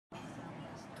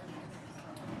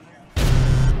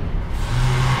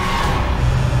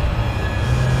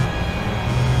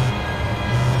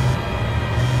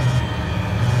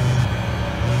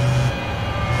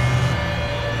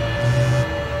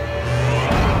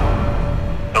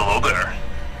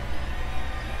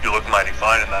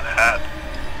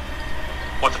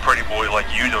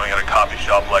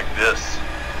job like this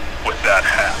with that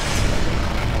hat.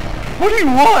 What do you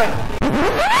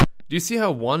want? Do you see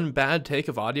how one bad take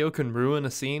of audio can ruin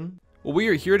a scene? Well, we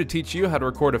are here to teach you how to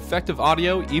record effective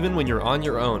audio even when you're on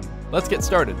your own. Let's get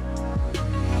started.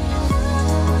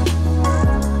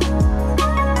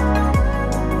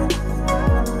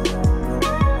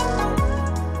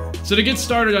 So to get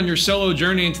started on your solo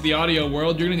journey into the audio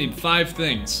world, you're going to need 5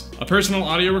 things: a personal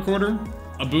audio recorder,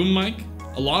 a boom mic,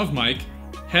 a lav mic,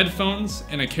 headphones,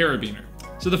 and a carabiner.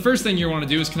 So the first thing you want to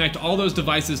do is connect all those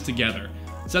devices together.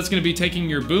 So that's going to be taking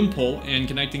your boom pole and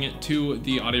connecting it to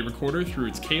the audio recorder through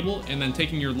its cable, and then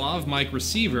taking your lav mic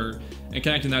receiver and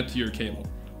connecting that to your cable.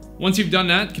 Once you've done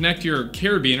that, connect your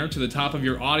carabiner to the top of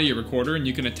your audio recorder, and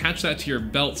you can attach that to your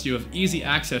belt so you have easy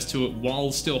access to it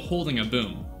while still holding a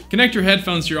boom. Connect your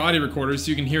headphones to your audio recorder so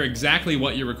you can hear exactly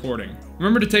what you're recording.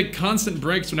 Remember to take constant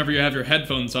breaks whenever you have your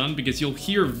headphones on, because you'll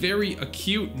hear very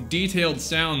acute, detailed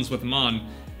sounds with them on.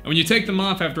 And when you take them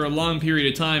off after a long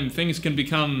period of time, things can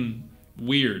become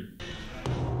weird.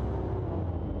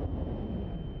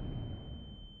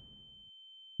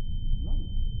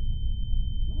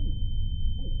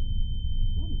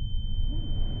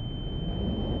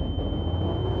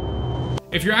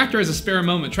 If your actor has a spare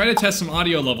moment, try to test some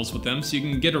audio levels with them so you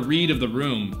can get a read of the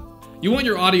room. You want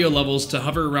your audio levels to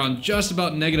hover around just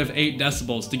about -8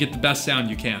 decibels to get the best sound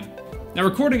you can. Now,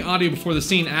 recording audio before the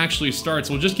scene actually starts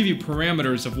will just give you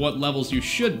parameters of what levels you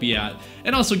should be at,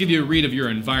 and also give you a read of your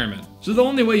environment. So the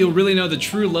only way you'll really know the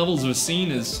true levels of a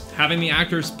scene is having the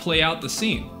actors play out the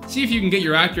scene. See if you can get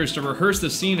your actors to rehearse the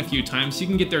scene a few times so you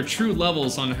can get their true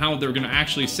levels on how they're going to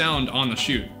actually sound on the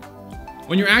shoot.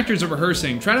 When your actors are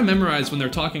rehearsing, try to memorize when they're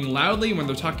talking loudly and when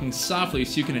they're talking softly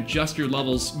so you can adjust your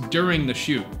levels during the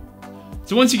shoot.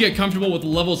 So once you get comfortable with the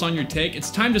levels on your take, it's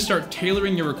time to start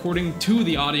tailoring your recording to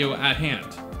the audio at hand.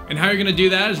 And how you're going to do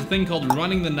that is a thing called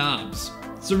running the knobs.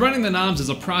 So running the knobs is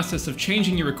a process of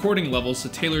changing your recording levels to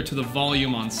tailor to the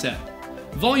volume on set.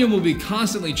 Volume will be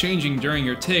constantly changing during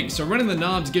your take, so running the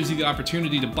knobs gives you the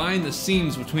opportunity to bind the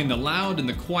seams between the loud and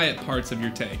the quiet parts of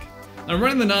your take. Now,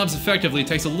 running the knobs effectively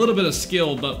takes a little bit of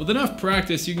skill, but with enough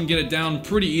practice you can get it down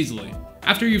pretty easily.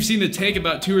 After you've seen the take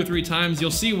about 2 or 3 times, you'll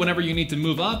see whenever you need to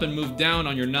move up and move down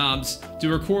on your knobs to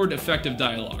record effective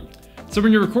dialogue. So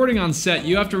when you're recording on set,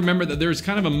 you have to remember that there's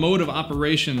kind of a mode of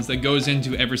operations that goes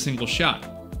into every single shot.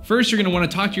 First, you're going to want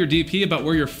to talk to your DP about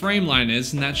where your frame line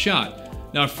is in that shot.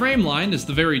 Now, a frame line is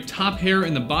the very top hair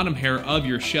and the bottom hair of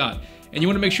your shot, and you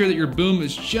want to make sure that your boom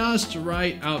is just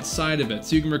right outside of it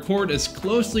so you can record as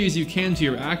closely as you can to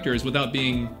your actors without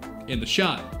being in the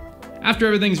shot. After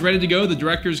everything's ready to go, the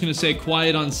director is going to say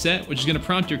quiet on set, which is going to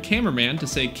prompt your cameraman to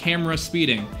say camera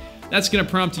speeding. That's going to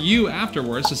prompt you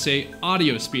afterwards to say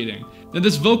audio speeding. Now,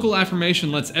 this vocal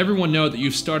affirmation lets everyone know that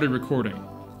you've started recording.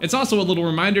 It's also a little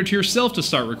reminder to yourself to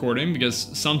start recording, because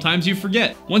sometimes you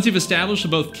forget. Once you've established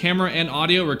both camera and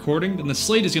audio recording, then the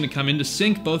slate is going to come in to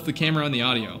sync both the camera and the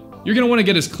audio. You're going to want to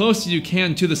get as close as you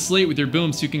can to the slate with your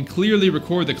boom so you can clearly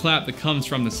record the clap that comes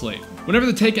from the slate. Whenever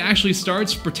the take actually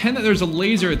starts, pretend that there's a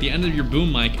laser at the end of your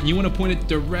boom mic and you want to point it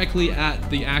directly at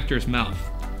the actor's mouth.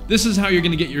 This is how you're going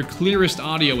to get your clearest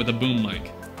audio with a boom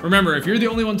mic. Remember, if you're the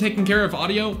only one taking care of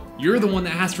audio, you're the one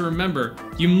that has to remember,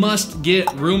 you must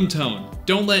get room tone.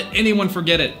 Don't let anyone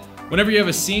forget it. Whenever you have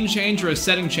a scene change or a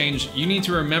setting change, you need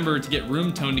to remember to get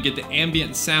room tone to get the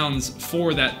ambient sounds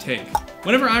for that take.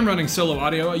 Whenever I'm running solo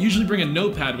audio, I usually bring a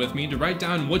notepad with me to write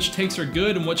down which takes are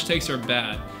good and which takes are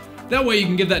bad. That way you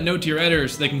can give that note to your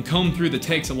editors so they can comb through the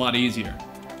takes a lot easier.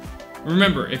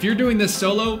 Remember, if you're doing this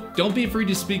solo, don't be afraid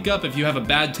to speak up if you have a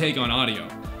bad take on audio.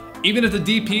 Even if the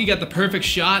DP got the perfect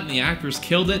shot and the actors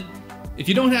killed it, if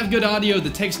you don't have good audio, the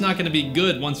take's not going to be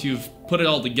good once you've put it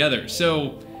all together.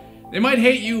 So they might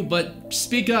hate you, but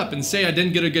speak up and say I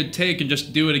didn't get a good take and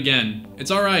just do it again.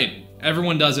 It's alright.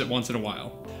 Everyone does it once in a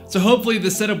while. So hopefully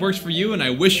this setup works for you, and I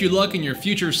wish you luck in your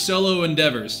future solo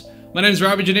endeavors. My name is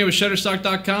Robbie Janae with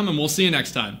Shutterstock.com, and we'll see you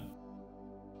next time.